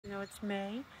know it's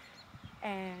May.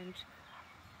 And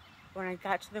when I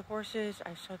got to the horses,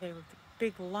 I saw they were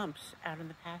big lumps out in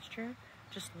the pasture,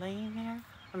 just laying there.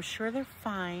 I'm sure they're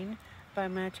fine, but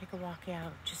I'm going to take a walk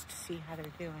out just to see how they're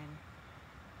doing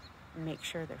and make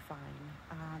sure they're fine.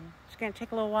 It's going to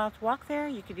take a little while to walk there.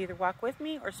 You could either walk with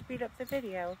me or speed up the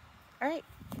video. All right.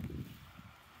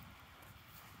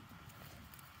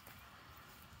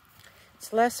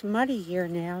 It's less muddy here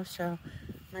now, so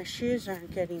my shoes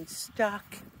aren't getting stuck.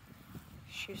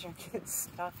 Shoes aren't getting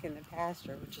stuck in the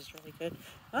pasture, which is really good.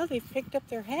 Oh, they've picked up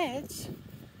their heads,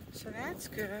 so that's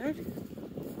good.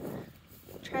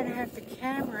 Try to have the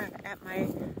camera at my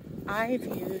eye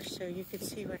view so you can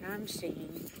see what I'm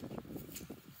seeing.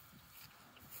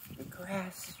 The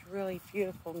grass is really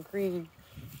beautiful and green.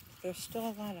 There's still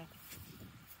a lot of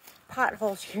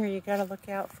potholes here you gotta look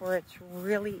out for. It's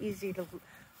really easy to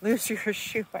lose your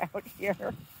shoe out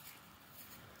here.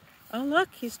 Oh look,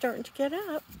 he's starting to get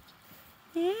up.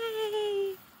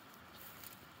 Yay!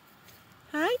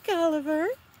 Hi, Gulliver.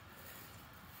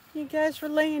 You guys were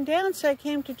laying down, so I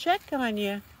came to check on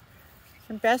you.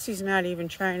 And Bessie's not even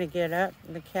trying to get up.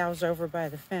 The cow's over by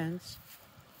the fence.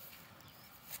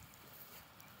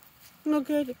 Well,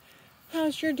 good.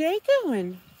 How's your day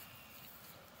going?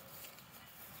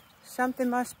 Something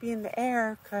must be in the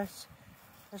air, because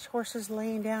there's horses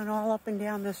laying down all up and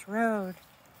down this road.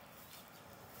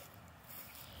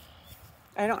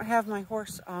 I don't have my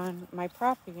horse on my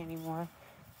property anymore.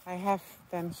 I have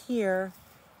them here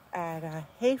at a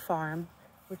hay farm,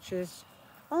 which is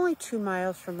only 2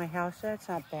 miles from my house. That's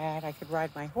not bad. I could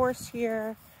ride my horse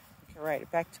here. I could ride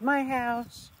it back to my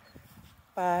house.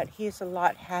 But he's a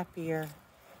lot happier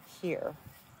here.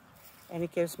 And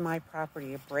it gives my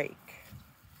property a break.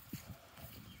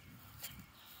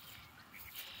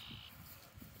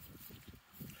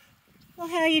 Well,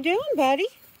 how you doing, buddy?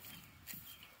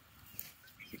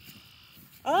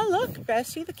 Oh, look,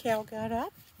 Bessie, the cow got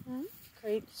up.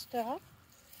 Great stuff.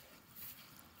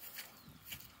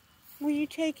 Were you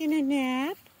taking a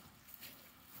nap?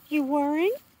 You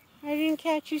weren't? I didn't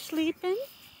catch you sleeping?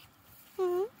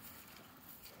 Huh?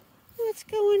 What's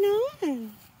going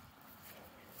on?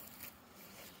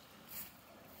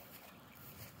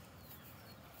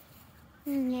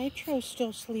 Nitro's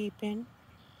still sleeping.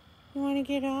 You want to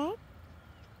get up?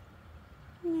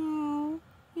 No,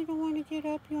 you don't want to get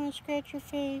up. You want to scratch your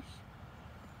face.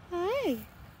 Hi.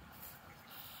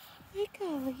 Hi,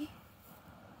 Golly.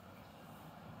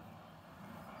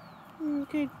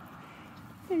 Good.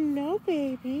 Hello,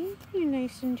 baby. You're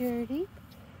nice and dirty.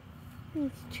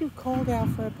 It's too cold out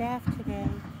for a bath today.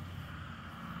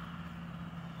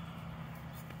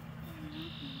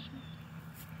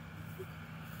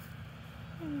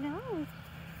 Hello.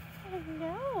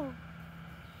 Hello.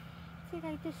 Did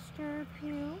I disturb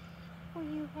you? Were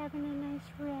you having a nice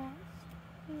rest?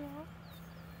 Yeah.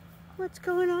 What's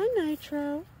going on,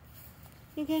 Nitro?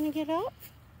 You gonna get up?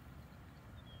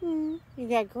 You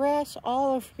got grass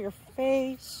all over your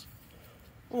face.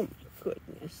 Oh my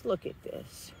goodness, look at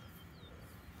this.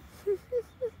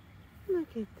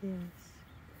 Look at this.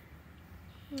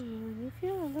 Oh, you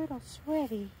feel a little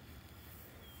sweaty.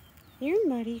 You're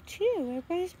muddy too.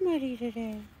 Everybody's muddy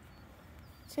today.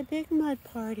 It's a big mud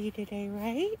party today,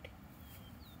 right?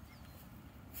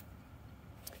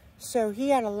 So he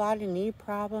had a lot of knee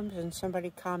problems, and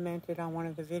somebody commented on one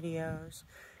of the videos.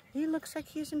 He looks like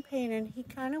he's in pain, and he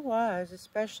kind of was,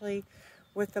 especially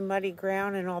with the muddy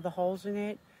ground and all the holes in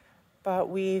it. But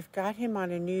we've got him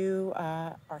on a new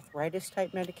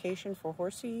arthritis-type medication for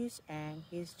horsies, and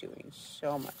he's doing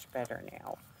so much better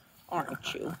now.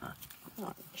 Aren't you?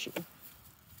 Aren't you?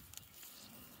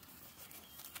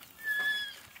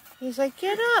 He's like,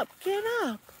 get up, get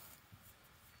up.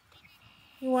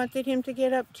 You wanted him to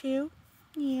get up too?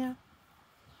 Yeah.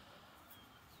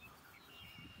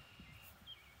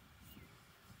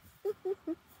 All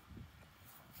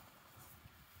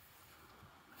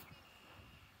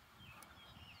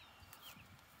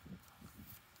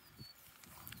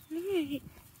right.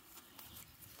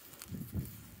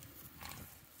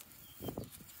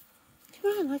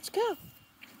 Come on, let's go.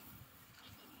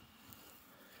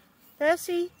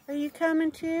 Bessie, are you coming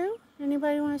too?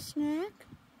 Anybody want a snack?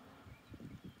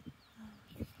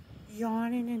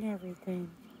 Yawning and everything.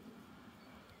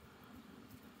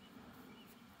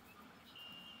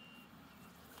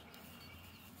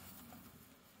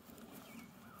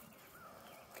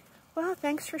 Well,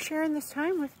 thanks for sharing this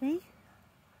time with me.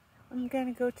 I'm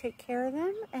going to go take care of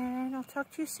them, and I'll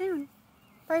talk to you soon.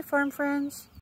 Bye, farm friends.